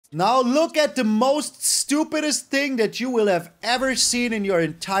Now look at the most stupidest thing that you will have ever seen in your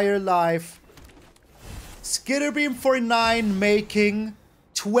entire life. Skitterbeam for 9 making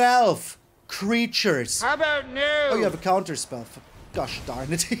 12 creatures. How about no? Oh, you have a counter spell. Gosh darn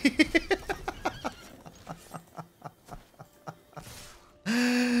it.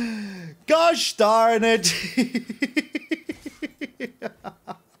 Gosh darn it.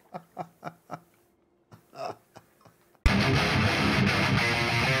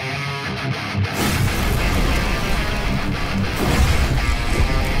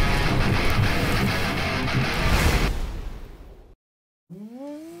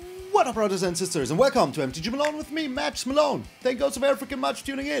 What up, brothers and sisters, and welcome to MTG Malone with me, MtgA Malone. Thank you all so very freaking much for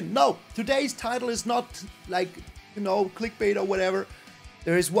tuning in. No, today's title is not like, you know, clickbait or whatever.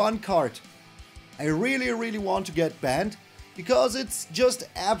 There is one card I really want to get banned because it's just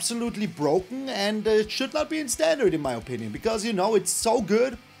absolutely broken and it should not be in standard in my opinion, because you know it's so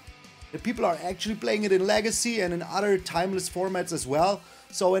good that people are actually playing it in Legacy and in other timeless formats as well.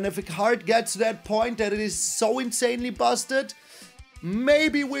 So, and if a card gets to that point that it is so insanely busted,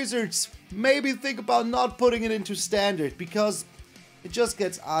 maybe Wizards, maybe think about not putting it into standard because it just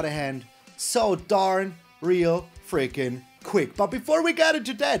gets out of hand so darn real freaking quick. But before we get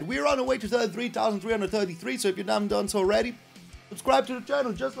into that, we're on our way to 33,333, so if you haven't done so already, subscribe to the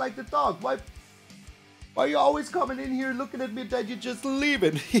channel just like the dog. Why are you always coming in here looking at me that you're just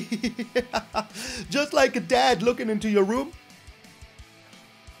leaving? Just like a dad looking into your room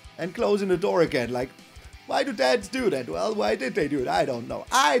and closing the door again, like, why do dads do that? Well, why did they do it? I don't know.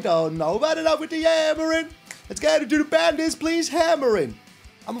 But enough with the hammering. Let's get into the bandits, please. Hammering.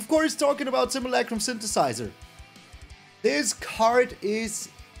 I'm of course talking about Simulacrum Synthesizer. This card is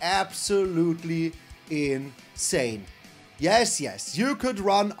absolutely insane. Yes, you could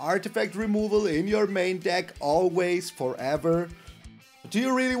run artifact removal in your main deck always, forever. But do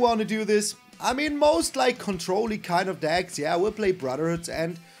you really want to do this? I mean, most like control-y kind of decks, yeah, we'll play Brotherhoods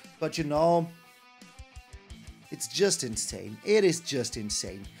but you know, it's just insane. It is just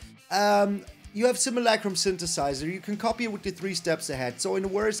insane. You have Simulacrum Synthesizer. You can copy it with the 3 steps ahead. So in the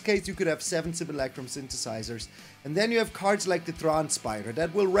worst case, you could have 7 Simulacrum Synthesizers. And then you have cards like the Thran Spider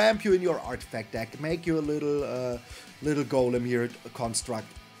that will ramp you in your artifact deck. Make you a little golem here, a construct.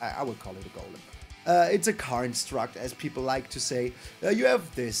 I would call it a golem. It's a construct, as people like to say. You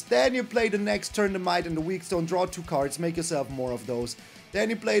have this. Then you play the next turn the Might and the Weakstone. Draw 2 cards. Make yourself more of those. Then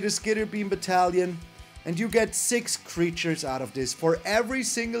you play the Skitterbeam Battalion. And you get 6 creatures out of this. For every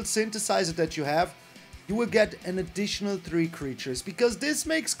single synthesizer that you have, you will get an additional 3 creatures. Because this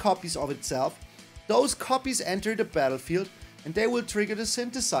makes copies of itself. Those copies enter the battlefield and they will trigger the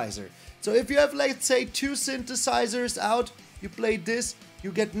synthesizer. So if you have, let's say, 2 synthesizers out, you play this,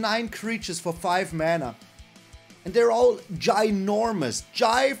 you get 9 creatures for 5 mana. And they're all ginormous,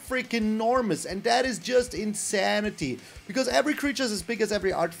 freaking-normous, and that is just insanity. Because every creature is as big as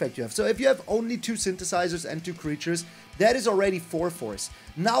every artifact you have. So if you have only 2 synthesizers and 2 creatures, that is already 4 force.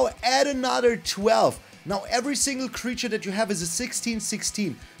 Now add another 12. Now every single creature that you have is a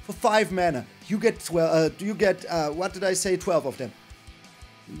 16/16 for 5 mana. You get 12. What did I say? 12 of them.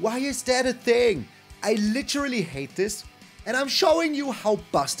 Why is that a thing? I literally hate this. And I'm showing you how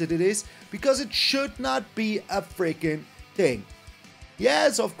busted it is, because it should not be a freaking thing.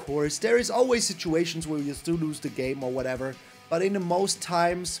 Yes, of course, there is always situations where you still lose the game or whatever, but in the most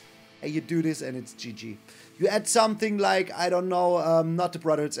times, you do this and it's GG. You add something like, I don't know, not the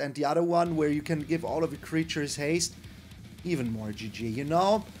Brotherhoods and the other one, where you can give all of your creatures haste. Even more GG, you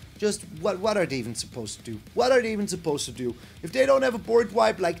know? Just, what are they even supposed to do? What are they even supposed to do? If they don't have a board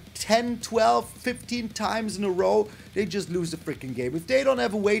wipe like 10, 12, 15 times in a row, they just lose the freaking game. If they don't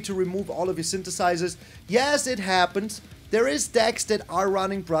have a way to remove all of your synthesizers, yes, it happens. There is decks that are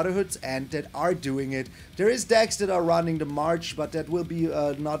running Brotherhoods and that are doing it. There is decks that are running the March, but that will be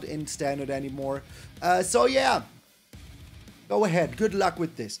not in standard anymore. So yeah. Go ahead, good luck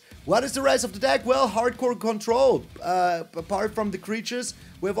with this. What is the rest of the deck? Well, hardcore control. Apart from the creatures,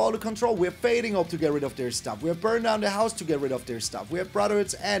 we have all the control. We have Fading Hope to get rid of their stuff. We have Burn Down the House to get rid of their stuff. We have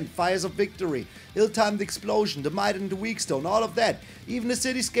Brotherhood's End, Fires of Victory, Ill-Timed Explosion, the Might and the Weakstone, all of that. Even the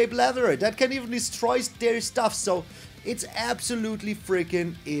Cityscape Leveler, that can even destroy their stuff. So it's absolutely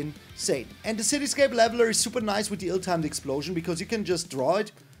freaking insane. And the Cityscape Leveler is super nice with the Ill-Timed Explosion because you can just draw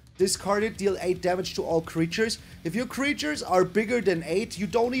it, discard it, deal 8 damage to all creatures. If your creatures are bigger than 8, you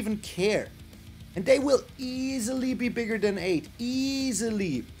don't even care. And they will easily be bigger than 8.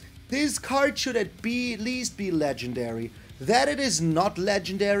 Easily. This card should at least be legendary. That it is not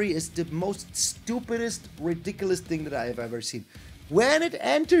legendary is the most stupidest, ridiculous thing that I have ever seen. When it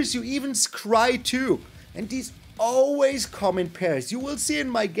enters, you even cry too. And these always come in pairs. You will see in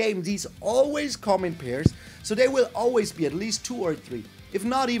my game, these always come in pairs. So they will always be at least 2 or 3. If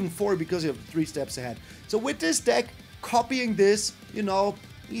not even 4, because you have 3 steps ahead. So with this deck, copying this, you know,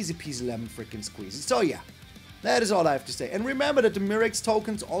 easy peasy lemon freaking squeezy. So yeah, that is all I have to say. And remember that the Mirrex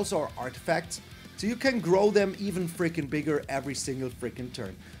tokens also are artifacts. So you can grow them even freaking bigger every single freaking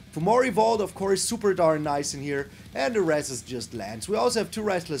turn. Fomori Vault, of course, super darn nice in here. And the rest is just lands. We also have 2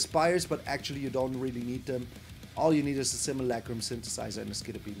 Restless Spires, but actually you don't really need them. All you need is a Simulacrum Synthesizer and a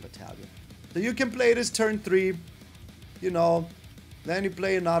Skitterbeam Battalion. So you can play this turn 3, you know, then you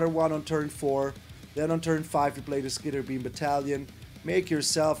play another one on turn 4, then on turn 5 you play the Skitterbeam Battalion, make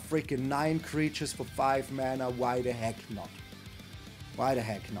yourself freaking 9 creatures for 5 mana, why the heck not? Why the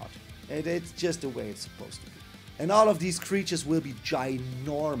heck not? It's just the way it's supposed to be. And all of these creatures will be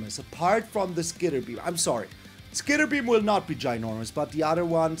ginormous, apart from the Skitterbeam. I'm sorry, Skitterbeam will not be ginormous, but the other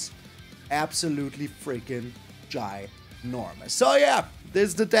ones, absolutely freaking ginormous. So yeah, this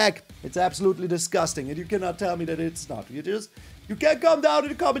is the deck. It's absolutely disgusting, and you cannot tell me that it's not. You can't come down in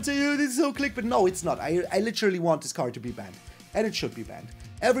the comments and say, oh, this is so click, but no, it's not. I literally want this card to be banned, and it should be banned.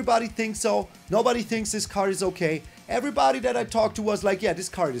 Everybody thinks so. Nobody thinks this card is okay. Everybody that I talked to was like, yeah, this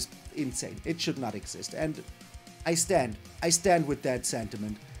card is insane. It should not exist, and I stand with that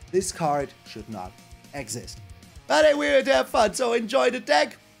sentiment. This card should not exist. But hey, we're here to have fun, so enjoy the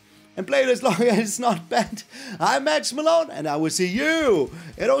deck. And play it as long as it's not banned. I'm MtgA Malone, and I will see you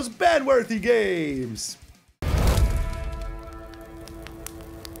in those ban-worthy games.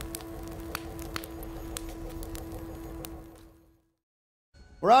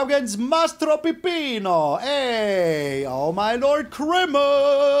 We're up against Mastro Pipino. Hey, oh my lord,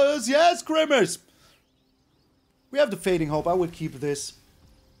 Crimmers. Yes, Crimmers. We have the Fading Hope. I would keep this.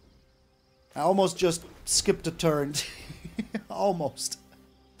 I almost just skipped a turn. Almost.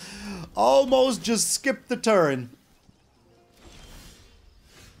 Almost just skipped the turn.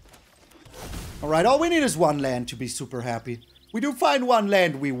 Alright, all we need is 1 land to be super happy. We do find 1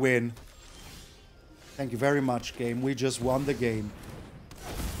 land, we win. Thank you very much, game. We just won the game.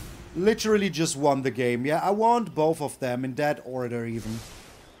 Literally just won the game. Yeah, I want both of them in that order even.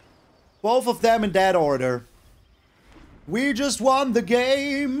 Both of them in that order. We just won the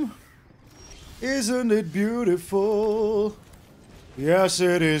game. Isn't it beautiful? Yes,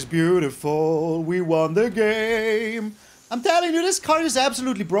 it is beautiful. We won the game. I'm telling you, this card is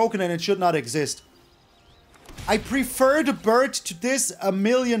absolutely broken and it should not exist. I prefer the bird to this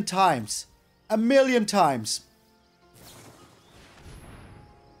 1,000,000 times. 1,000,000 times.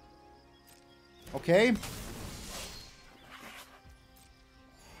 Okay.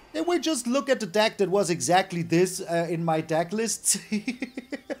 Then we just look at the deck that was exactly this in my deck lists.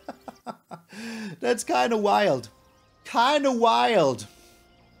 That's kind of wild. Kind of wild.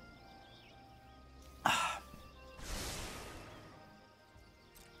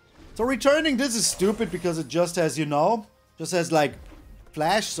 So returning this is stupid because it just has, you know, just has like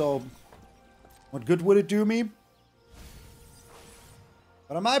flash, so what good would it do me?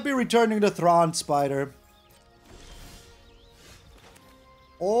 But I might be returning the Thran Spider.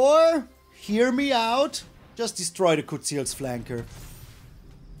 Or, hear me out, just destroy the Kutzil's flanker.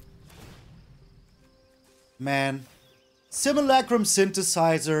 Man. Simulacrum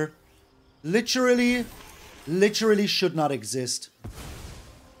Synthesizer literally should not exist.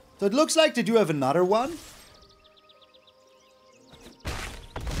 So it looks like they do have another one,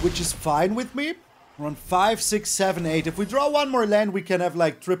 which is fine with me. We're on 5, 6, 7, 8. If we draw 1 more land, we can have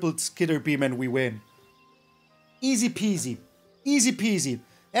like triple Skitterbeam and we win. Easy peasy. Easy peasy.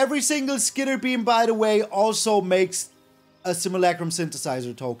 Every single Skitterbeam, by the way, also makes a Simulacrum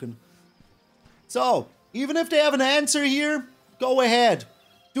Synthesizer token. So, even if they have an answer here, go ahead.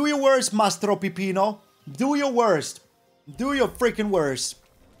 Do your worst, Mastro Pipino. Do your worst. Do your freaking worst.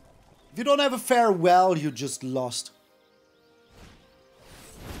 If you don't have a farewell, you just lost.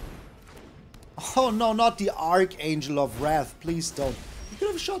 Oh no, not the Archangel of Wrath. Please don't. You could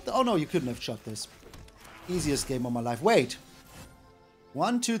have shot the... Oh no, you couldn't have shot this. Easiest game of my life. Wait.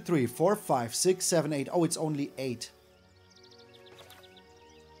 1, 2, 3, 4, 5, 6, 7, 8. Oh, it's only 8.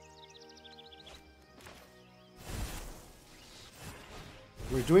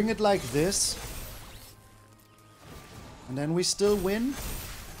 We're doing it like this. And then we still win.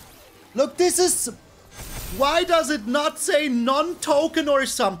 Look, this is... Why does it not say non-token or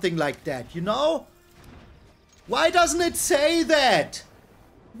something like that, you know? Why doesn't it say that?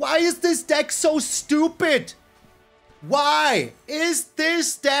 Why is this deck so stupid? Why is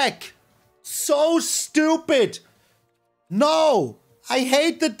this deck so stupid? No! I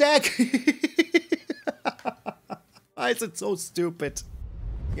hate the deck! Why is it so stupid?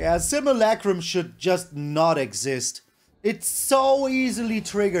 Yeah, Simulacrum should just not exist. It's so easily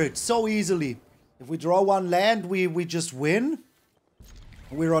triggered, so easily. If we draw one land, we just win.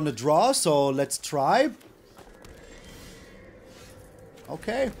 We're on a draw, so let's try.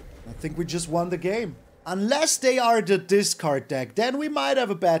 Okay, I think we just won the game. Unless they are the discard deck, then we might have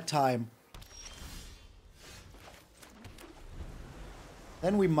a bad time.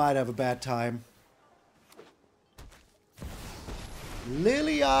 Then we might have a bad time.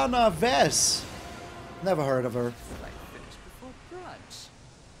 Liliana Vess. Never heard of her.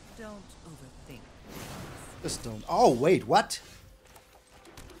 Don't overthink. Just don't. Oh, wait, what?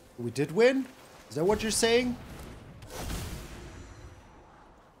 We did win? Is that what you're saying?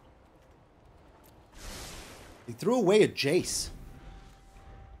 They threw away a Jace.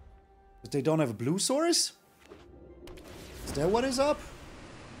 But they don't have a blue source? Is that what is up?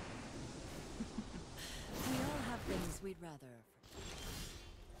 We all have things we'd rather.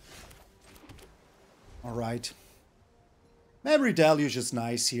 Alright. Memory Deluge is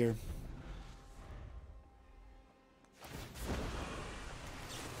nice here.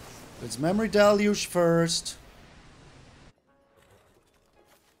 Let's Memory Deluge first.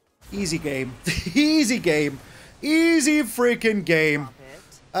 Easy game. Easy game. Easy freaking game.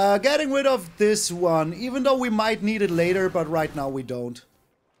 Getting rid of this one, even though we might need it later, but right now we don't.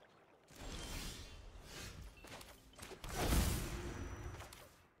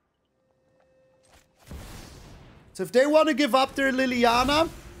 So if they want to give up their Liliana,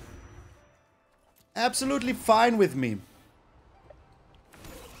 absolutely fine with me.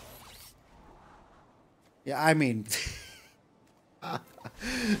 Yeah, I mean...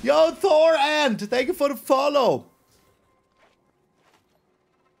 Yo, Thor and thank you for the follow.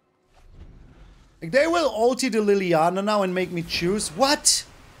 Like, they will ulti the Liliana now and make me choose. What?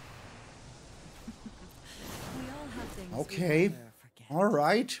 Okay.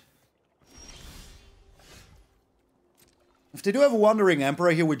 Alright. If they do have a Wandering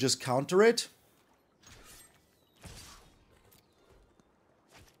Emperor here, we just counter it.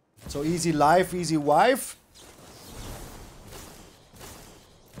 So easy life, easy wife.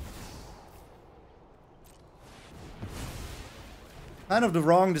 Kind of the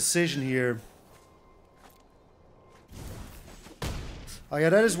wrong decision here. Oh yeah,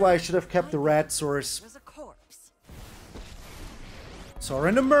 that is why I should have kept the rat source.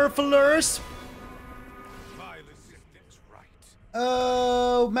 Sorin the Merfolers.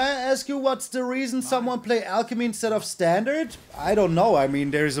 May I ask you what's the reason someone play Alchemy instead of Standard? I don't know. I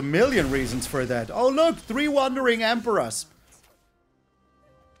mean, there's a million reasons for that. Oh look, 3 Wandering Emperors.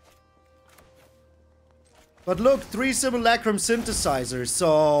 But look, 3 Simulacrum Synthesizers,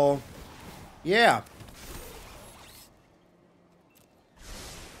 so... yeah.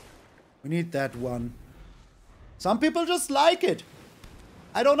 We need that one. Some people just like it.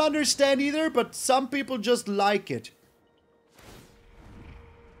 I don't understand either, but some people just like it.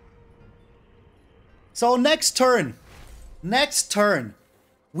 So next turn,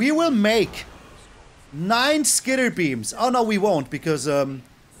 we will make 9 Skitterbeams. Oh no, we won't, because we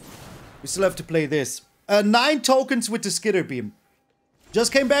still have to play this. 9 tokens with the Skitterbeam.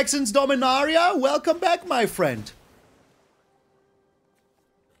 Just came back since Dominaria? Welcome back, my friend.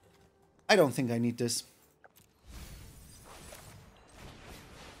 I don't think I need this.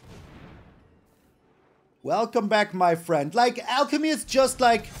 Welcome back, my friend. Like, Alchemy is just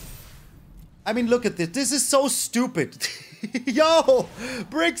like... I mean, look at this. This is so stupid. Yo!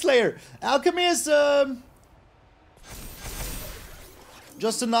 Brickslayer! Alchemy is,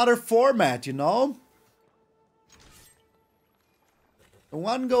 just another format, you know?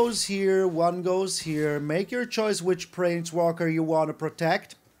 One goes here, one goes here. Make your choice which Planeswalker you want to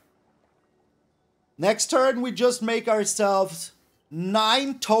protect. Next turn, we just make ourselves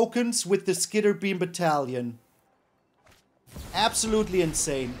 9 tokens with the Skitterbeam Battalion. Absolutely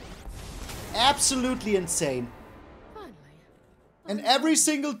insane. Absolutely insane. And every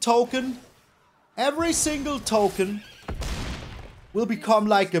single token will become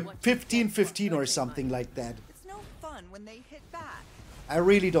like a 15-15 or something like that. It's no fun when they hit back. I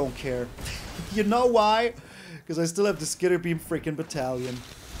really don't care. You know why? Because I still have the Skitterbeam freaking Battalion.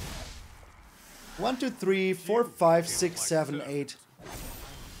 1, 2, 3, 4, 5, 6, 7, 8.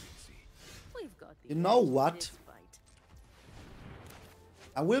 You know what?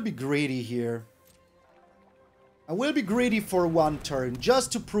 I will be greedy here. I will be greedy for 1 turn,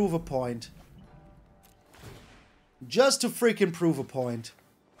 just to prove a point. Just to freaking prove a point.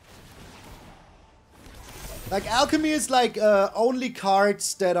 Like, Alchemy is like only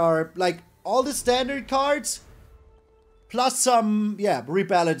cards that are like all the standard cards, plus some, yeah,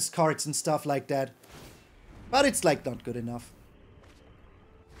 rebalanced cards and stuff like that. But it's like not good enough.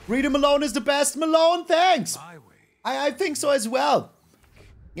 Reid Malone is the best. Malone, thanks. I think so as well.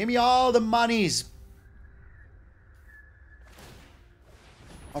 Give me all the monies.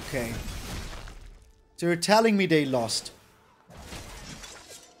 Okay. So you're telling me they lost.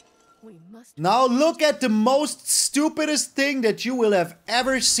 Now look at the most stupidest thing that you will have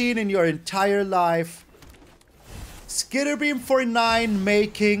ever seen in your entire life. Skitterbeam for 9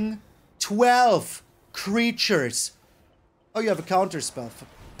 making 12 creatures. Oh, you have a counter spell.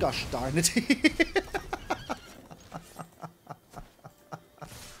 Gosh darn it.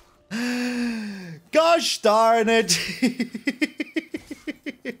 Gosh darn it.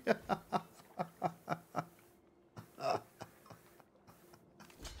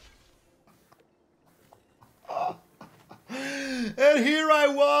 And here I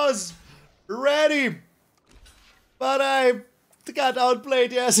was, ready, but I got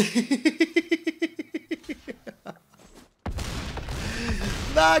outplayed, yes.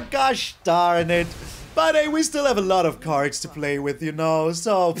 Nah, gosh darn it. But hey, we still have a lot of cards to play with, you know,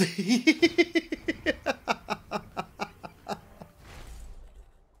 so...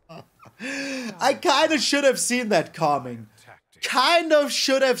 I kind of should have seen that coming. Kind of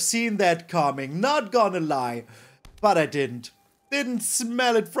should have seen that coming, not gonna lie. But I didn't. Didn't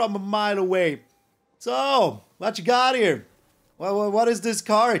smell it from a mile away. So, what you got here? Well, what is this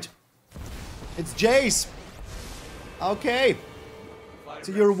card? It's Jace. Okay.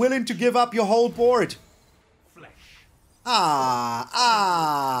 So you're willing to give up your whole board.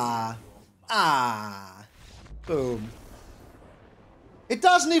 Boom. It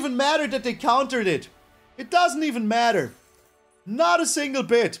doesn't even matter that they countered it. It doesn't even matter. Not a single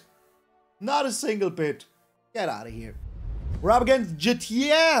bit. Not a single bit. Get out of here. We're up against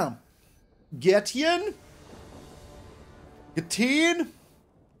Jetien. Getien?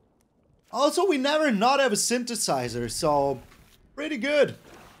 Also, we never not have a synthesizer, so pretty good.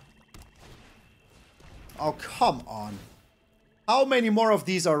 Oh, come on. How many more of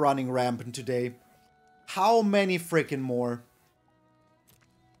these are running rampant today? How many freaking more?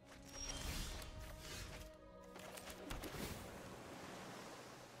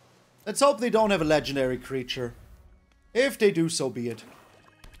 Let's hope they don't have a legendary creature. If they do, so be it.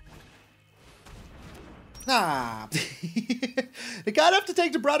 Nah. They kinda have to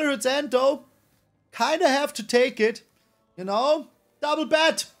take the Brotherhood's end, though. Kinda have to take it. You know? Double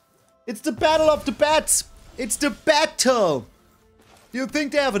bat. It's the battle of the bats. It's the battle. You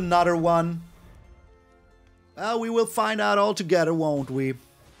think they have another one? Well, we will find out all together, won't we?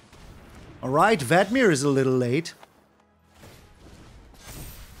 Alright, Vadmir is a little late.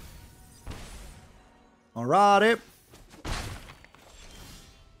 Alrighty.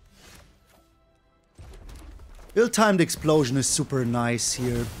 Ill-timed explosion is super nice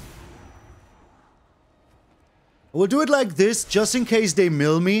here. We'll do it like this, just in case they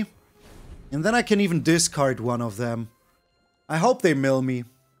mill me. And then I can even discard one of them. I hope they mill me.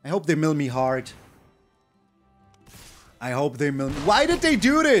 I hope they mill me hard. I hope they mill me. Why did they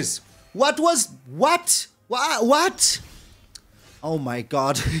do this? What? What? Oh my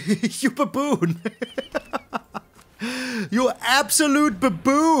god. You baboon. You absolute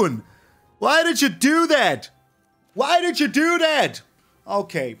baboon. Why did you do that? Why did you do that?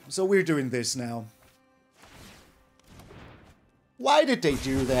 Okay, so we're doing this now. Why did they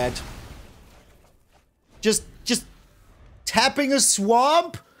do that? Just tapping a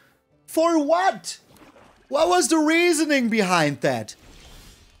swamp? For what? What was the reasoning behind that?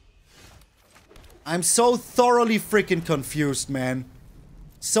 I'm so thoroughly freaking confused, man.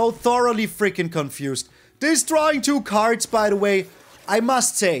 So thoroughly freaking confused. This drawing 2 cards, by the way, I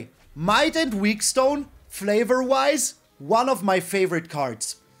must say, Might and Weakstone, flavor-wise, one of my favorite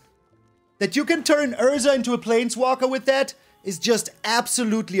cards. That you can turn Urza into a Planeswalker with that is just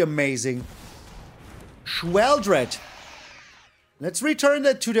absolutely amazing. Sheldred. Let's return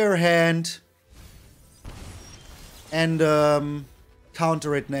that to their hand. And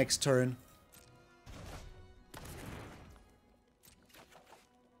counter it next turn.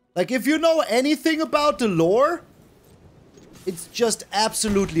 Like, if you know anything about the lore, it's just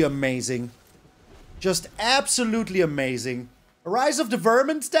absolutely amazing. Just absolutely amazing. A Rise of the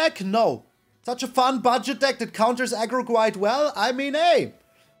Vermins deck? No. Such a fun budget deck that counters aggro quite well? I mean, hey.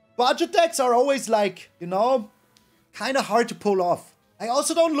 Budget decks are always like, you know, kind of hard to pull off. I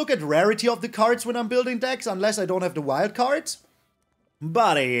also don't look at rarity of the cards when I'm building decks, unless I don't have the wild cards.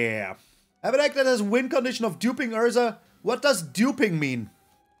 But yeah. I have a deck that has win condition of duping Urza. What does duping mean?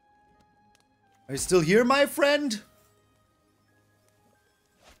 Are you still here, my friend?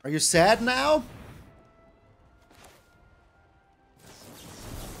 Are you sad now?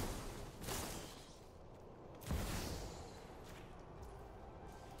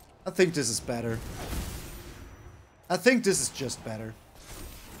 I think this is better. I think this is just better.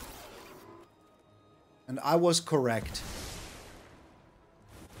 And I was correct.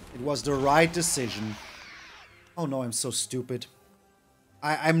 It was the right decision. Oh no, I'm so stupid.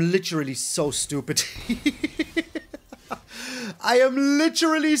 I'm literally so stupid. I am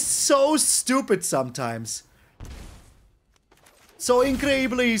literally so stupid sometimes. So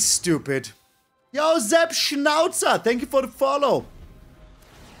incredibly stupid. Yo, Sepp Schnauzer, thank you for the follow.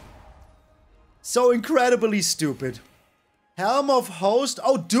 So incredibly stupid. Helm of Host.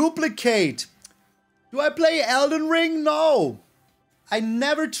 Oh, duplicate. Do I play Elden Ring? No. I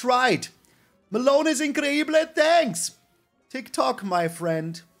never tried. Malone is incredible. Thanks. TikTok, my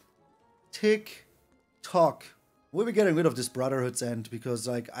friend. TikTok. We'll be getting rid of this Brotherhood's end because,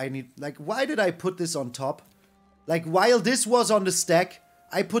 like, I need... Like, why did I put this on top? Like, while this was on the stack,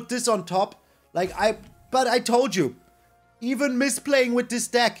 I put this on top. Like, But I told you. Even misplaying with this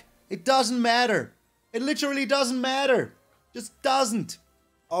deck, it doesn't matter. It literally doesn't matter. Just doesn't.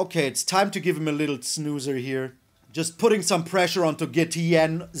 Okay, it's time to give him a little snoozer here. Just putting some pressure onto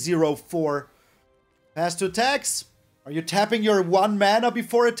Gtn04. Pass to attacks. Are you tapping your 1 mana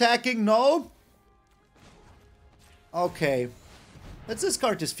before attacking? No? Okay. Let's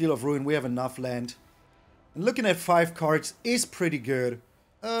discard this Field of Ruin. We have enough land. And looking at 5 cards is pretty good.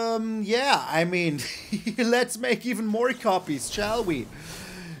 Yeah, I mean, let's make even more copies, shall we?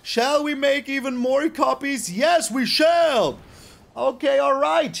 Shall we make even more copies? Yes, we shall! Okay,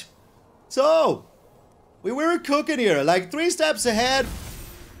 alright. So, we were cooking here, like 3 steps ahead.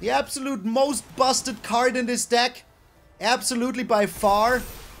 The absolute most busted card in this deck. Absolutely by far.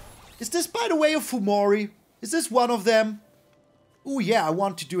 Is this, by the way, a Fomori? Is this one of them? Ooh, yeah, I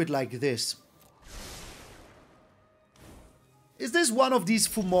want to do it like this. Is this one of these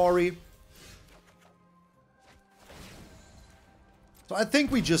Fomori? So I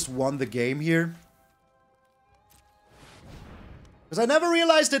think we just won the game here. Because I never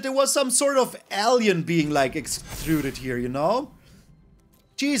realized that there was some sort of alien being like extruded here, you know?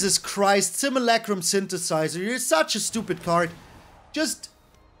 Jesus Christ, Simulacrum Synthesizer, you're such a stupid card. Just,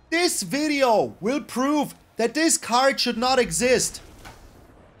 this video will prove that this card should not exist.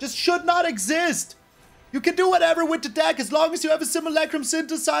 Just should not exist. You can do whatever with the deck as long as you have a Simulacrum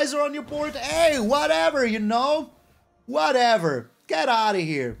Synthesizer on your board. Hey, whatever, you know? Whatever. Get out of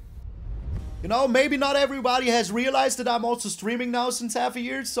here. You know, maybe not everybody has realized that I'm also streaming now since half a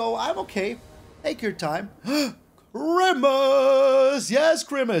year, so I'm okay. Take your time. Grimace! Yes,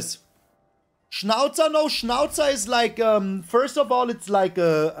 Grimace. Schnauzer? No, Schnauzer is like, first of all, it's like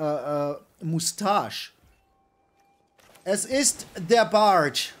a mustache. Es ist der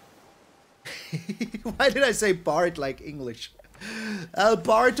Bart. Why did I say Bart like English?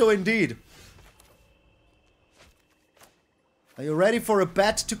 Alberto indeed. Are you ready for a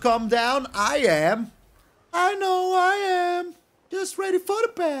bat to come down? I am. I know I am. Just ready for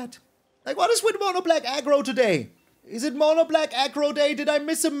the bat. Like, what is with Mono Black Aggro today? Is it Mono Black Aggro Day? Did I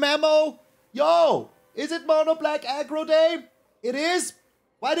miss a memo? Yo, is it Mono Black Aggro Day? It is?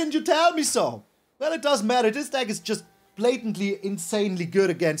 Why didn't you tell me so? Well, it doesn't matter. This deck is just blatantly, insanely good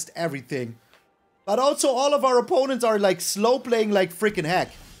against everything. But also, all of our opponents are, like, slow playing like freaking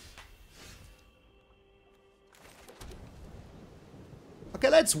heck. Okay,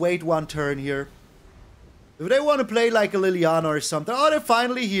 let's wait 1 turn here. If they want to play like a Liliana or something. Oh, they're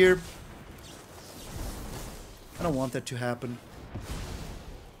finally here. I don't want that to happen.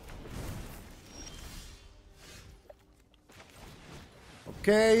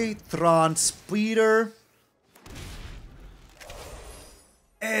 Okay, Thran Spider.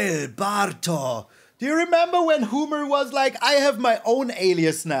 El Barto. Do you remember when Humor was like, I have my own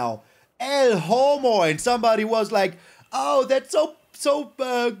alias now? El Homo. And somebody was like, oh, that's so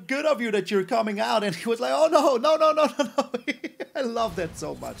good of you that you're coming out. And he was like, oh, no. I love that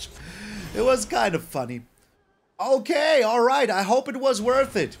so much. It was kind of funny. Okay, all right. I hope it was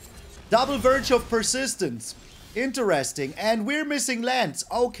worth it. Double Verge of Persistence. Interesting. And we're missing lands.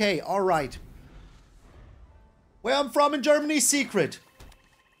 Okay, all right. Where I'm from in Germany, secret.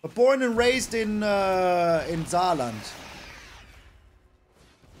 But born and raised in Saarland.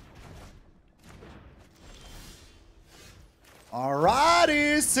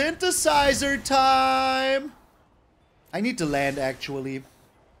 Alrighty, synthesizer time! I need to land, actually.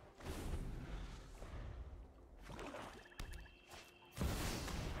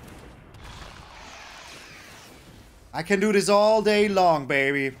 I can do this all day long,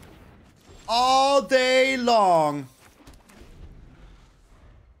 baby. All day long.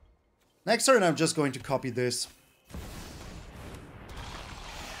 Next turn, I'm just going to copy this.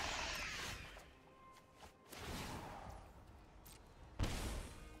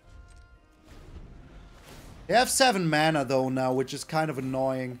 They have 7 mana though now, which is kind of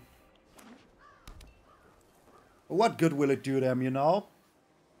annoying. But what good will it do them, you know?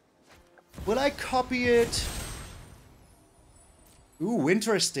 Will I copy it? Ooh,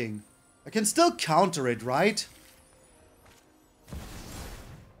 interesting. I can still counter it, right?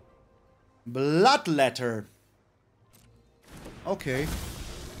 Bloodletter. Okay.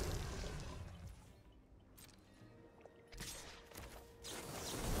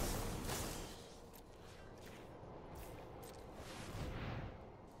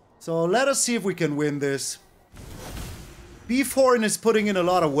 So let us see if we can win this. B4 is putting in a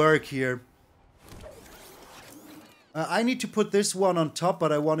lot of work here. I need to put this one on top,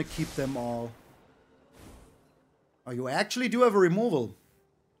 but I want to keep them all. Oh, you actually do have a removal.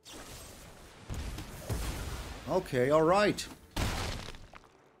 Okay, alright.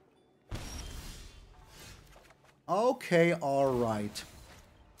 Okay, alright.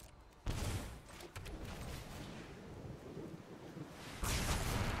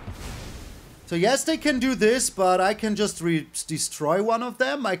 So yes, they can do this, but I can just destroy one of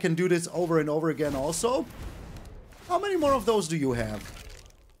them. I can do this over and over again also. How many more of those do you have?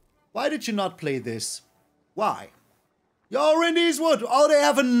 Why did you not play this? Why? Yo, Randy Eastwood! Oh, they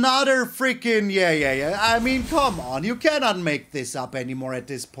have another freaking... Yeah. I mean, come on. You cannot make this up anymore at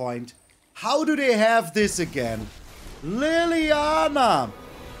this point. How do they have this again? Liliana!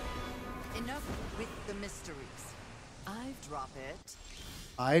 Enough with the mysteries. I drop it.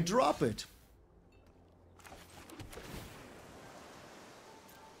 I drop it.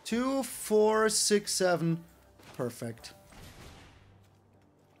 2, 4, 6, 7. Perfect.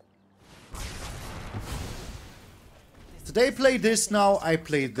 So they play this now, I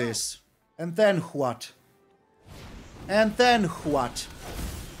play this. And then what? And then what?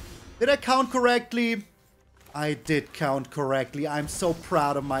 Did I count correctly? I did count correctly. I'm so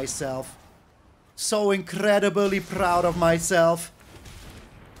proud of myself. So incredibly proud of myself.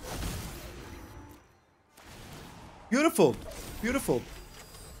 Beautiful. Beautiful.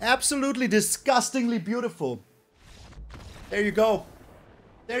 Absolutely disgustingly beautiful. There you go.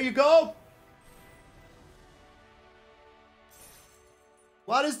 There you go.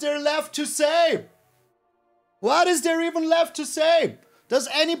 What is there left to say? What is there even left to say? Does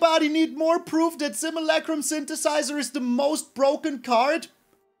anybody need more proof that Simulacrum Synthesizer is the most broken card?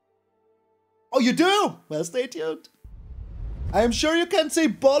 Oh, you do? Well, stay tuned. I am sure you can say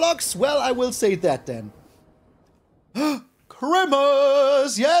bollocks. Well, I will say that then.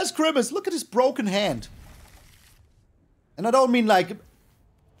 Grimace! Yes, Grimace! Look at his broken hand. And I don't mean like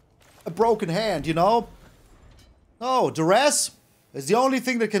a broken hand, you know? No, duress is the only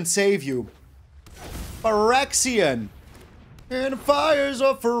thing that can save you. Phyrexian. In the fires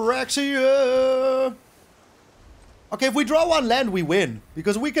of Phyrexia. Okay, if we draw one land, we win.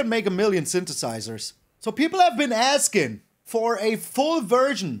 Because we can make 1,000,000 synthesizers. So people have been asking for a full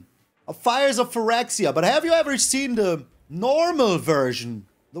version of Fires of Phyrexia. But have you ever seen the normal version?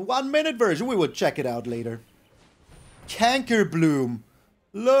 The 1-minute version? We will check it out later. Cankerbloom.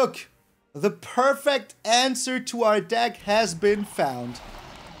 Look. The perfect answer to our deck has been found.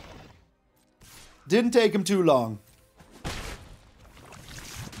 Didn't take him too long.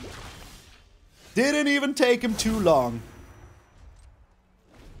 Didn't even take him too long.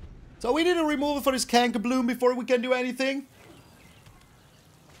 So we need a removal for this Cankerbloom before we can do anything.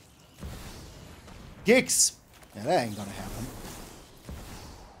 Gix. Yeah, that ain't gonna happen.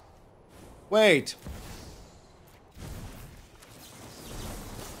 Wait.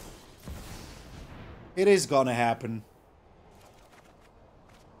 It is gonna happen.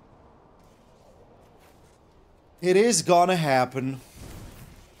 It is gonna happen.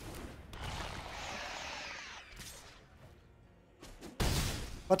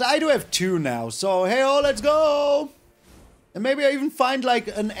 But I do have 2 now, so hey, oh, let's go! And maybe I even find like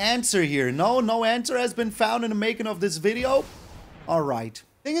an answer here. No answer has been found in the making of this video. Alright.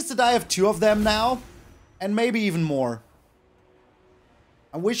 Thing is that I have 2 of them now. And maybe even more.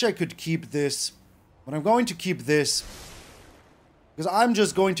 I wish I could keep this. But I'm going to keep this. Because I'm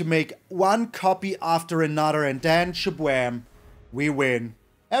just going to make one copy after another. And then, shabwam, we win.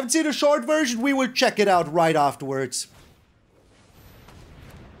 Haven't seen the short version? We will check it out right afterwards.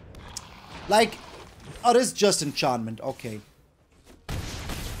 Like, oh, this is just enchantment. Okay.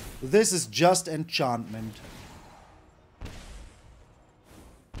 This is just enchantment.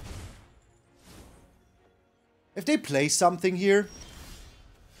 If they play something here,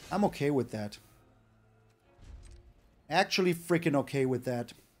 I'm okay with that. Actually freaking okay with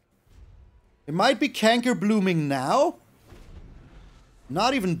that. It might be canker blooming now.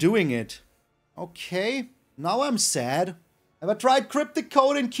 Not even doing it. Okay. Now I'm sad. Have I tried Cryptic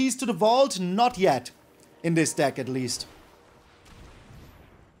Code and Keys to the Vault? Not yet. In this deck, at least.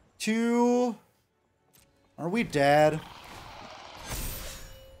 2. Are we dead?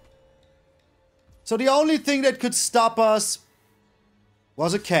 So the only thing that could stop us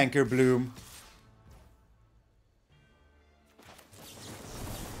was a Cankerbloom.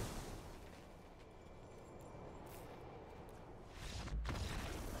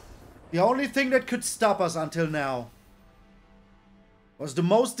 The only thing that could stop us until now was the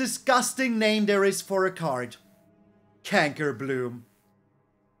most disgusting name there is for a card. Cankerbloom.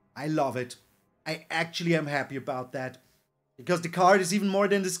 I love it. I actually am happy about that. Because the card is even more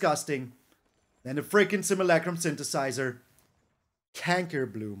than disgusting than the freaking Simulacrum Synthesizer.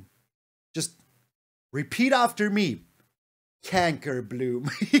 Cankerbloom. Just repeat after me. Cankerbloom.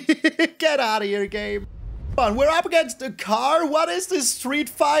 Get out of here, game. Come on, we're up against a car. What is this, Street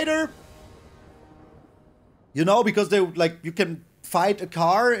Fighter? You know, because they like you can fight a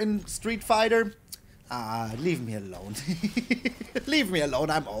car in Street Fighter. Ah, leave me alone. Leave me alone.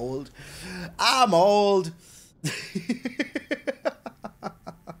 I'm old. I'm old.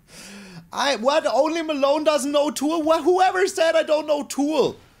 What? Only Malone doesn't know Tool? What? Whoever said I don't know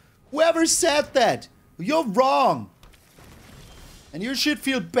Tool? Whoever said that? You're wrong. And you should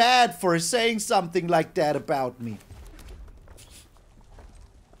feel bad for saying something like that about me.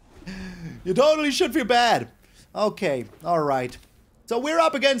 You totally should feel bad. Okay, alright. So we're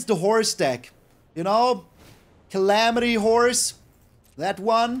up against the horse deck. You know? Calamity Horse. That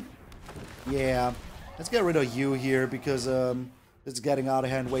one. Yeah. Let's get rid of you here because it's getting out of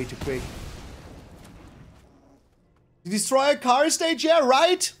hand way too quick. Destroy a car stage? Yeah,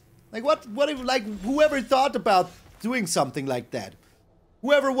 right? Like what if, like, whoever thought about doing something like that?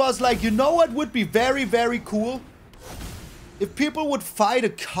 Whoever was like, you know what would be very, very cool? If people would fight a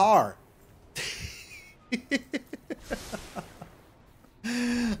car.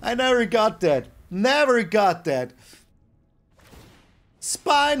 I never got that. Never got that.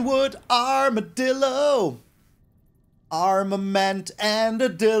 Spinewood Armadillo. Armament and a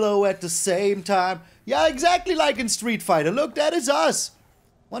dillo at the same time. Yeah, exactly like in Street Fighter. Look, that is us.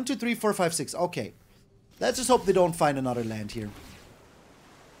 1, 2, 3, 4, 5, 6. Okay. Let's just hope they don't find another land here.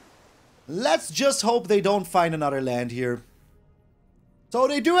 Let's just hope they don't find another land here. So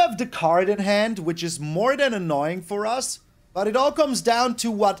they do have the card in hand, which is more than annoying for us. But it all comes down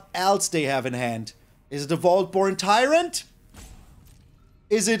to what else they have in hand. Is it a Vault-Born Tyrant?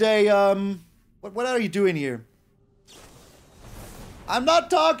 Is it a, What are you doing here? I'm not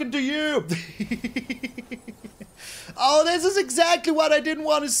talking to you! Oh, this is exactly what I didn't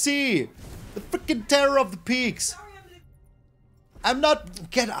want to see! The freaking Terror of the Peaks! I'm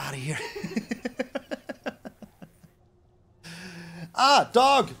not... Get out of here! Ah,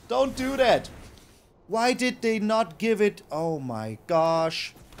 dog! Don't do that! Why did they not give it... Oh my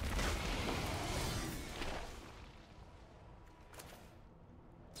gosh.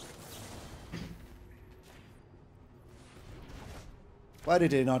 Why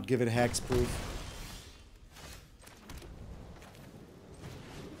did they not give it hexproof?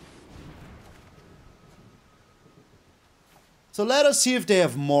 So let us see if they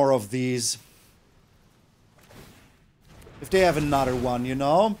have more of these. If they have another one, you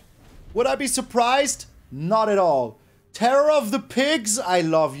know? Would I be surprised? Not at all. Terror of the Pigs, I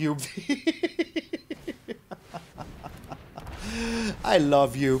love you. I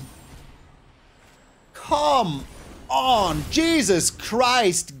love you. Come on, Jesus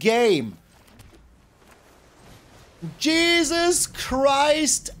Christ, game. Jesus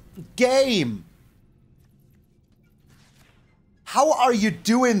Christ, game. How are you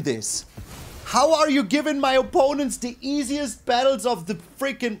doing this? How are you giving my opponents the easiest battles of the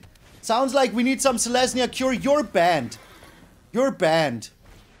freaking... Sounds like we need some Selesnya Cure. You're banned. You're banned.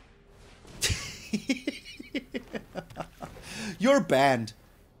 You're banned.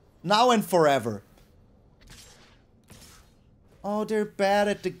 Now and forever. Oh, they're bad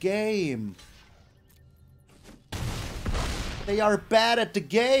at the game. They are bad at the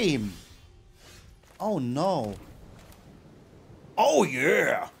game. Oh, no. Oh,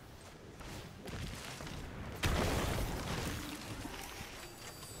 yeah.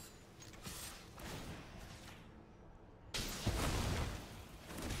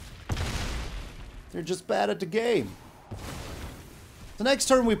 They're just bad at the game. The next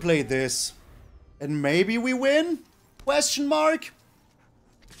turn we play this. And maybe we win? Question mark?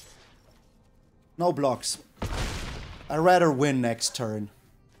 No blocks. I'd rather win next turn.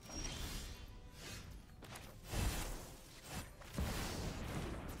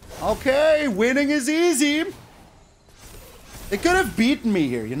 Okay, winning is easy. They could have beaten me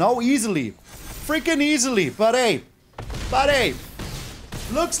here, you know, easily. Freaking easily. But hey.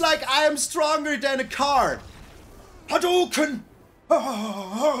 Looks like I am stronger than a car. Hadouken!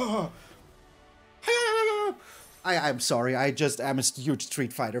 I'm sorry, I just am a huge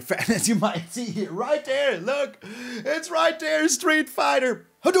Street Fighter fan, as you might see here. Right there, look! It's right there, Street Fighter!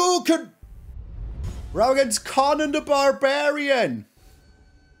 Hadouken! We're up against Conan the Barbarian.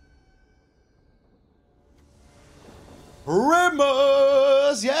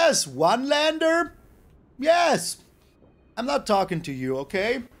 Rimmers! Yes, one lander. Yes. I'm not talking to you,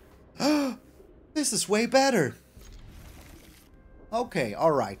 okay? This is way better. Okay,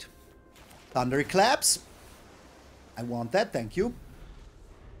 alright. Thunderclaps. I want that, thank you.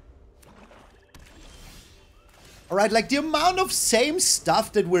 Alright, like the amount of same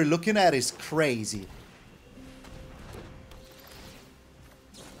stuff that we're looking at is crazy.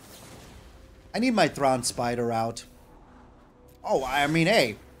 I need my Thran Spider out. Oh, I mean,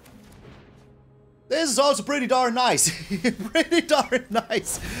 hey. This is also pretty darn nice. Pretty darn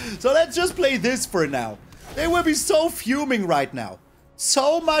nice. So let's just play this for now. They will be so fuming right now.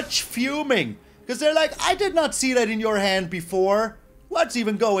 So much fuming. Because they're like, I did not see that in your hand before. What's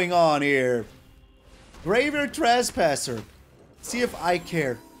even going on here? Graveyard Trespasser. See if I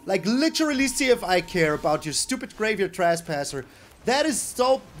care. Like, literally see if I care about your stupid Graveyard Trespasser. That is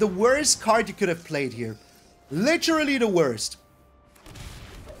so the worst card you could have played here. Literally the worst.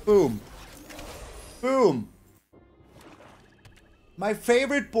 Boom. Boom. My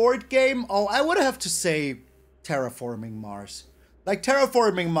favorite board game? Oh, I would have to say Terraforming Mars. Like,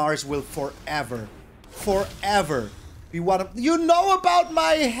 Terraforming Mars will forever be one of... You know about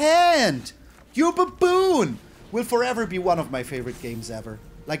my hand! You baboon! Will forever be one of my favorite games ever.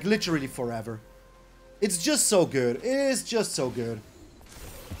 Like, literally forever. It's just so good. It is just so good.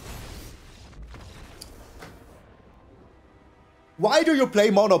 Why do you play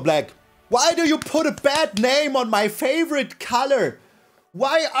Mono Black? Why do you put a bad name on my favorite color?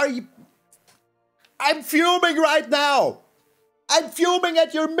 Why are you... I'm fuming right now. I'm fuming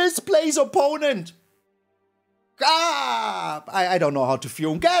at your misplaced opponent. Ah, I don't know how to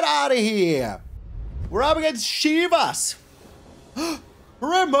fume. Get out of here. We're up against Shivas.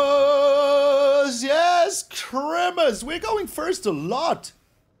 Krimmers. Yes, Krimmers. We're going first a lot.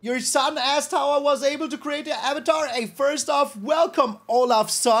 Your son asked how I was able to create the avatar. Hey, first off, welcome,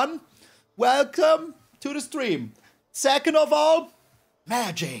 Olaf's son. Welcome to the stream. Second of all,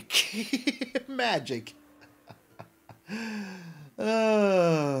 magic. Magic.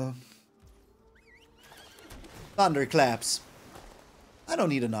 Thunderclaps. I don't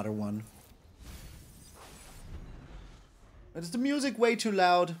need another one. But is the music way too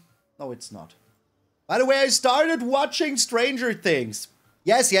loud? No, it's not. By the way, I started watching Stranger Things.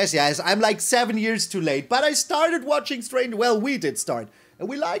 Yes. I'm like 7 years too late. But I started watching Stranger... Well, we did start. And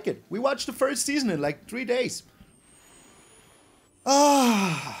we like it. We watched the first season in like 3 days.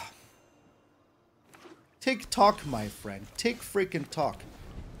 Ah. Tick-tock, my friend. Tick-freaking-tock.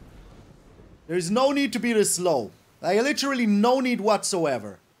 There's no need to be this slow. Like, literally no need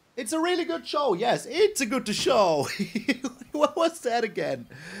whatsoever. It's a really good show. Yes, it's a good to show. What was that again?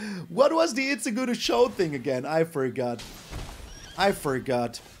 What was the it's a good to show thing again? I forgot.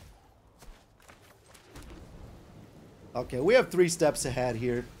 Okay, we have 3 steps ahead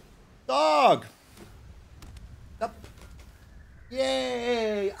here. Dog! Up.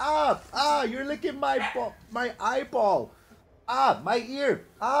 Yay! Up! Ah, you're licking my eyeball. Ah, my ear.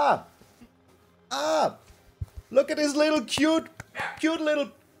 Ah! Ah! Look at his little cute little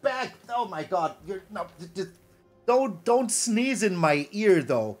back. Oh my god. You're no just don't sneeze in my ear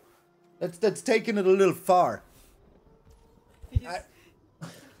though. That's taking it a little far.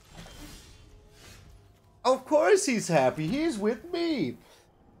 Of course he's happy. He's with me.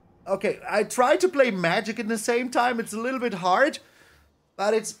 Okay, I tried to play Magic at the same time. It's a little bit hard.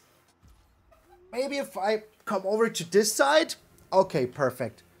 But it's... Maybe if I come over to this side. Okay,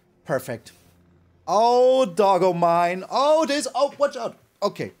 perfect. Perfect. Oh, doggo mine. Oh, this... Oh, watch out.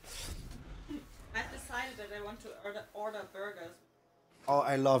 Okay. I've decided that I want to order burgers. Oh,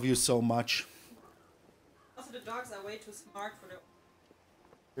 I love you so much. Also, the dogs are way too smart for their...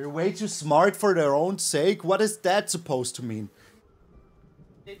 They're way too smart for their own sake? What is that supposed to mean?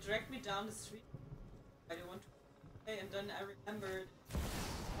 They dragged me down the street. I didn't want to play, and then I remembered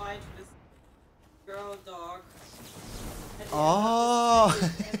fight with girl dog. Oh!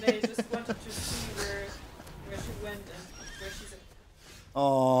 And they just wanted to see where she went and where she's at.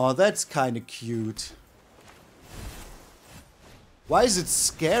 Oh, that's kind of cute. Why is it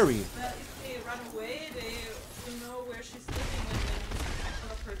scary? But if they run away, they will know where she's living and then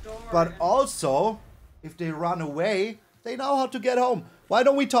knock her door. But also, if they run away, they know how to get home. Why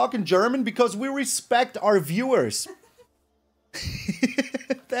don't we talk in German? Because we respect our viewers.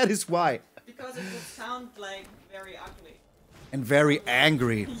 That is why. Because it would sound like very ugly. And very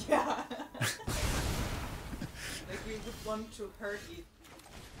angry. Yeah. Like we would want to hurt each.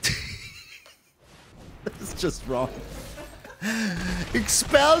 That's just wrong.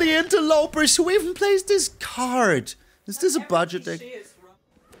 Expel the interlopers. Who even plays this card? Is this a budget deck?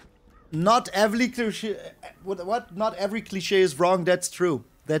 Not every cliche. What? Not every cliche is wrong. That's true.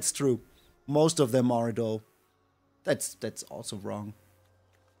 That's true. Most of them are though. That's also wrong.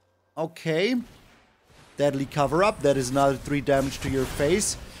 Okay. Deadly cover up. That is another 3 damage to your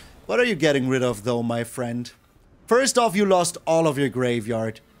face. What are you getting rid of though, my friend? First off, you lost all of your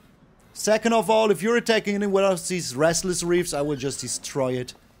graveyard. Second of all, if you're attacking anyone else these Restless Reefs, I will just destroy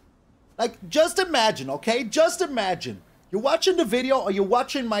it. Like, just imagine, okay? Just imagine. You're watching the video or you're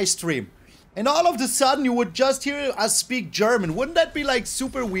watching my stream. And all of a sudden you would just hear us speak German. Wouldn't that be like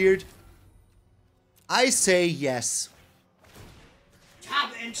super weird? I say yes. Ich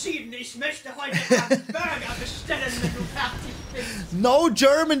habe entschieden, ich möchte heute einen Burger bestellen, wenn du fertig bist. No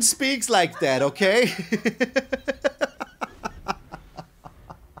German speaks like that, okay?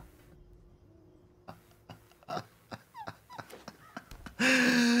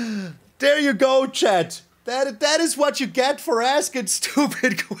 There you go, chat. That is what you get for asking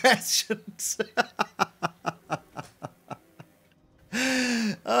stupid questions.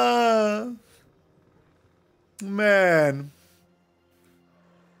 Man.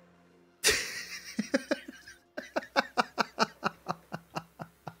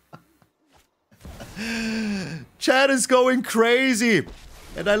 Chat is going crazy,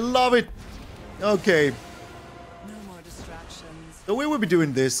 and I love it. Okay. No more distractions. So we will be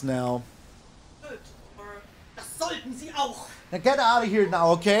doing this now. Das sollten Sie auch. Now get out of here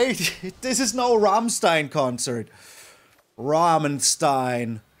now, okay? This is no Rammstein concert.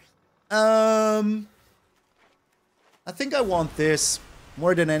 Ramenstein. I think I want this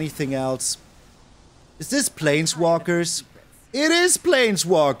more than anything else. Is this Planeswalkers? It is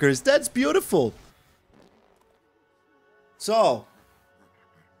Planeswalkers. That's beautiful. So,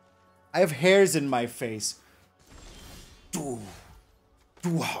 I have hairs in my face. Du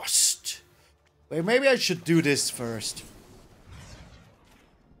hast. Wait, maybe I should do this first.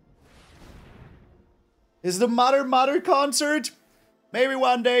 Is the Mother concert? Maybe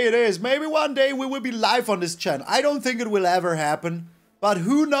one day it is. Maybe one day we will be live on this channel. I don't think it will ever happen. But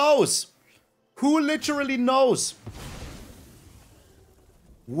who knows? Who literally knows?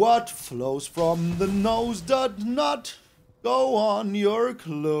 What flows from the nose does not go on your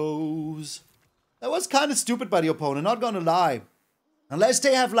clothes. That was kind of stupid by the opponent, not gonna lie. Unless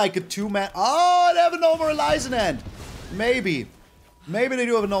they have like a 2-man... Oh, they have a No More Lies in hand. Maybe. Maybe they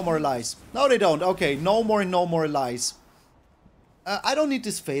do have a No More Lies. No, they don't. Okay, no more lies. I don't need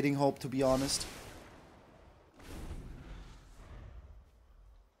this Fading Hope, to be honest.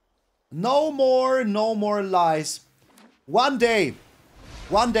 No more lies. One day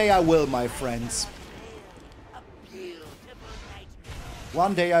I will, my friends.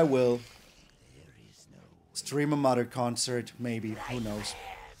 One day I will. Stream a Mother concert, maybe. Who knows?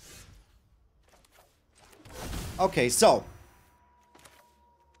 Okay, so.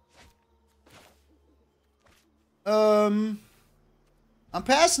 I'm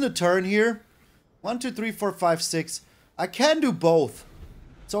passing a turn here. 1, 2, 3, 4, 5, 6. I can do both.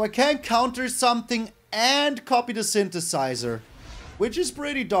 So I can counter something and copy the synthesizer, which is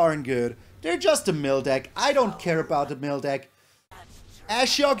pretty darn good. They're just a mill deck. I don't care about the mill deck.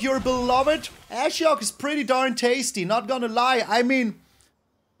 Ashiok, you're beloved. Ashiok is pretty darn tasty, not gonna lie. I mean,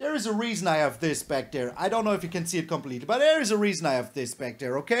 there is a reason I have this back there. I don't know if you can see it completely, but there is a reason I have this back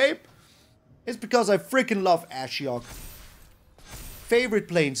there, okay? It's because I freaking love Ashiok. Favorite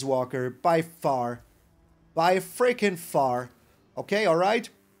Planeswalker by far. By freaking far. Okay, alright?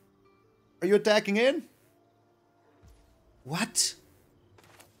 Are you attacking in? What?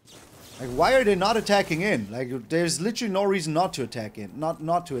 Like, why are they not attacking in? Like, there's literally no reason not to attack in.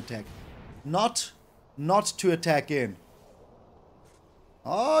 Not to attack. Not to attack in.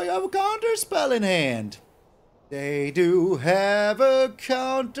 Oh, you have a counter spell in hand. They do have a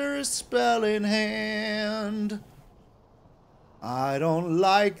counter spell in hand. I don't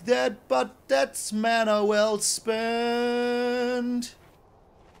like that, but that's mana well spent.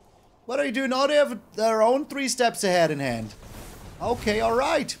 What are you doing? Oh, they have their own 3 steps ahead in hand. Okay,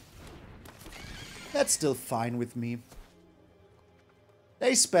 alright. That's still fine with me.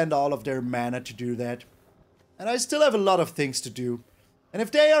 They spend all of their mana to do that. And I still have a lot of things to do. And if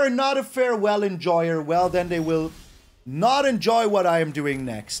they are not a farewell enjoyer, well, then they will not enjoy what I am doing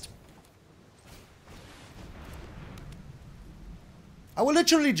next. I will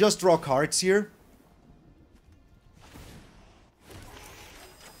literally just draw cards here.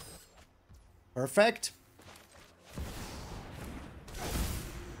 Perfect.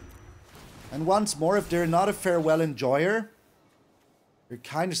 And once more, if they're not a farewell enjoyer, you're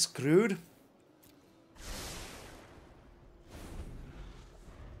kind of screwed.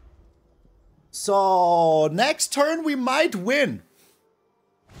 So, next turn we might win.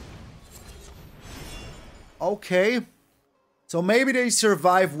 Okay. So maybe they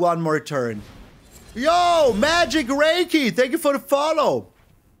survive one more turn. Yo, Magic Reiki, thank you for the follow.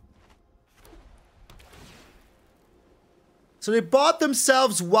 So they bought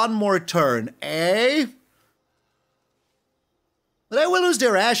themselves one more turn, eh? But they will lose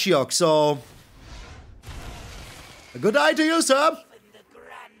their Ashiok, so... A good day to you, sir.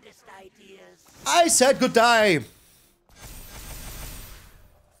 I said good day.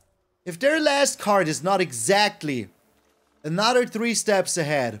 If their last card is not exactly another 3 steps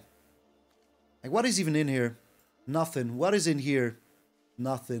ahead. Like, what is even in here? Nothing. What is in here?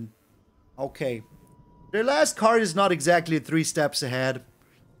 Nothing. Okay. Their last card is not exactly 3 steps ahead.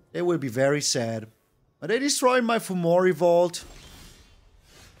 They will be very sad. Are they destroying my Fomori Vault?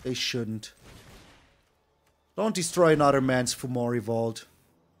 They shouldn't. Don't destroy another man's Fomori Vault.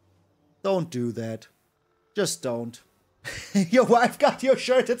 Don't do that. Just don't. Your wife got your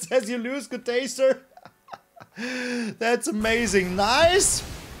shirt that says you lose. Good day, sir. That's amazing. Nice.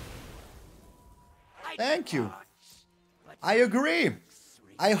 Thank you. I agree.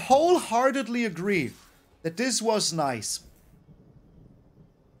 I wholeheartedly agree that this was nice.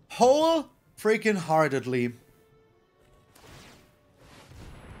 Whole freaking heartedly.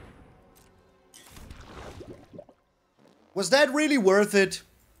 Was that really worth it?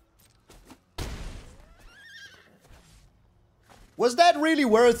 Was that really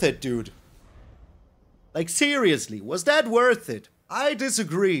worth it, dude? Like, seriously, was that worth it? I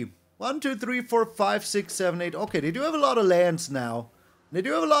disagree. 1, 2, 3, 4, 5, 6, 7, 8. Okay, they do have a lot of lands now. They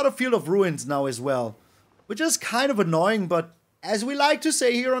do have a lot of Field of Ruins now as well. Which is kind of annoying, but as we like to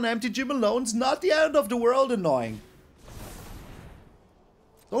say here on MTG Malone, it's not the end of the world annoying.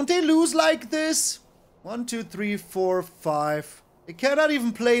 Don't they lose like this? 1, 2, 3, 4, 5. They cannot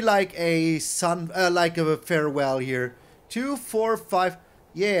even play like a like a farewell here. 2, 4, 5.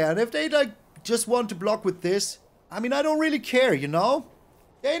 Yeah, and if they like just want to block with this, I mean, I don't really care, you know?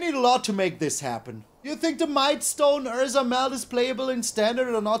 They need a lot to make this happen. You think the Mightstone Urza Meld is playable in Standard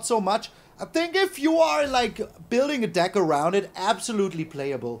or not so much? I think if you are like building a deck around it, absolutely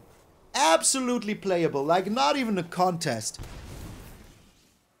playable. Absolutely playable, like not even a contest.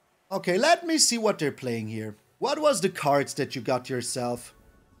 Okay, let me see what they're playing here. What was the cards that you got yourself?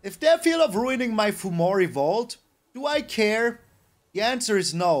 If they feel of ruining my Fomori Vault, do I care? The answer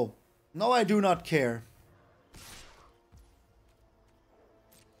is no. No, I do not care.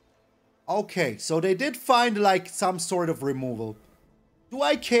 Okay, so they did find like some sort of removal. Do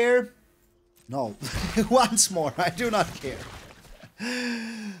I care? No. Once more, I do not care.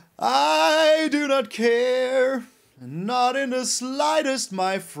 I do not care. Not in the slightest,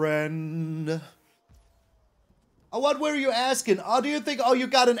 my friend. Oh, what were you asking? Oh, do you think, oh, you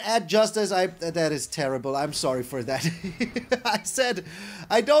got an ad just as that is terrible. I'm sorry for that. I said,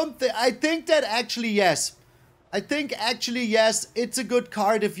 I think that actually, yes. I think actually, yes, it's a good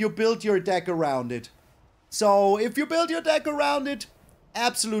card if you build your deck around it. So, if you build your deck around it,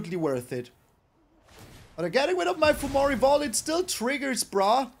 absolutely worth it. But getting rid of my Fomori Vault, it still triggers,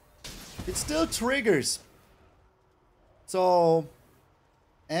 brah. It still triggers. So,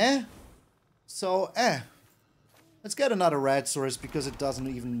 Let's get another red source because it doesn't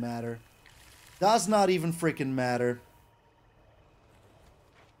even matter. Does not even freaking matter.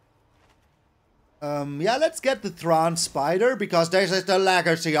 Yeah, let's get the Thran Spider because this is the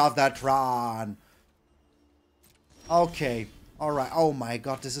legacy of the Thran. Okay, alright. Oh my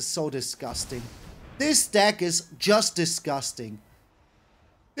god, this is so disgusting. This deck is just disgusting.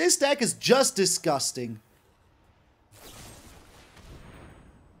 This deck is just disgusting.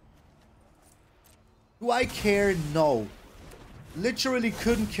 Do I care? No. Literally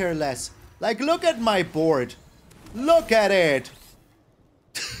couldn't care less. Like, look at my board. Look at it.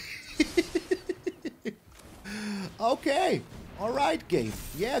 Okay. Alright, game.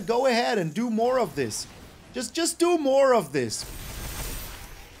 Yeah, go ahead and do more of this. Just do more of this.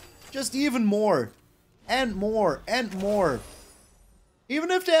 Just even more. And more. And more.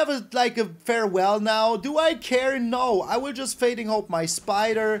 Even if they have a farewell now, do I care? No. I will just Fading Hope my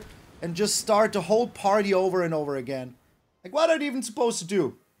Spider and just start the whole party over and over again. Like, what are they even supposed to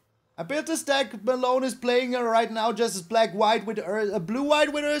do? I built this deck. Malone is playing right now just as black-white with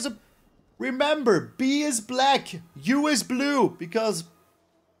blue-white with Urza. Remember, B is black, U is blue, because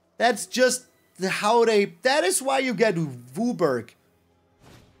that's just how they... That is why you get Wooburg.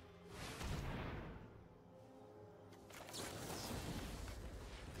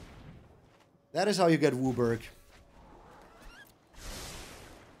 That is how you get Wooburg.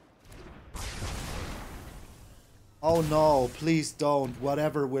 Oh no, please don't.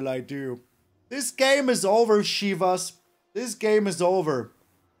 Whatever will I do? This game is over, Shivas. This game is over.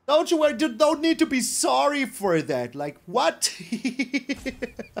 Don't you worry, you don't need to be sorry for that. Like, what?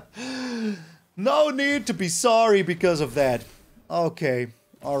 No need to be sorry because of that. Okay,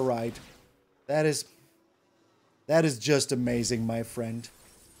 alright. That is just amazing, my friend.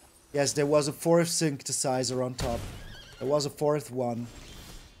 Yes, there was a 4th synthesizer on top. There was a 4th one.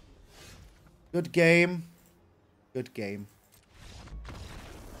 Good game. Good game.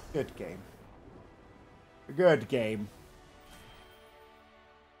 Good game. Good game.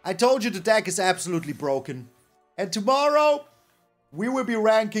 I told you the deck is absolutely broken. And tomorrow, we will be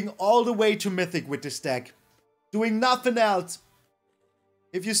ranking all the way to Mythic with this deck. Doing nothing else.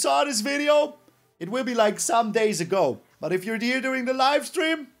 If you saw this video, it will be like some days ago. But if you're here during the live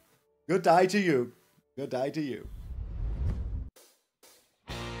stream, good day to you. Good day to you.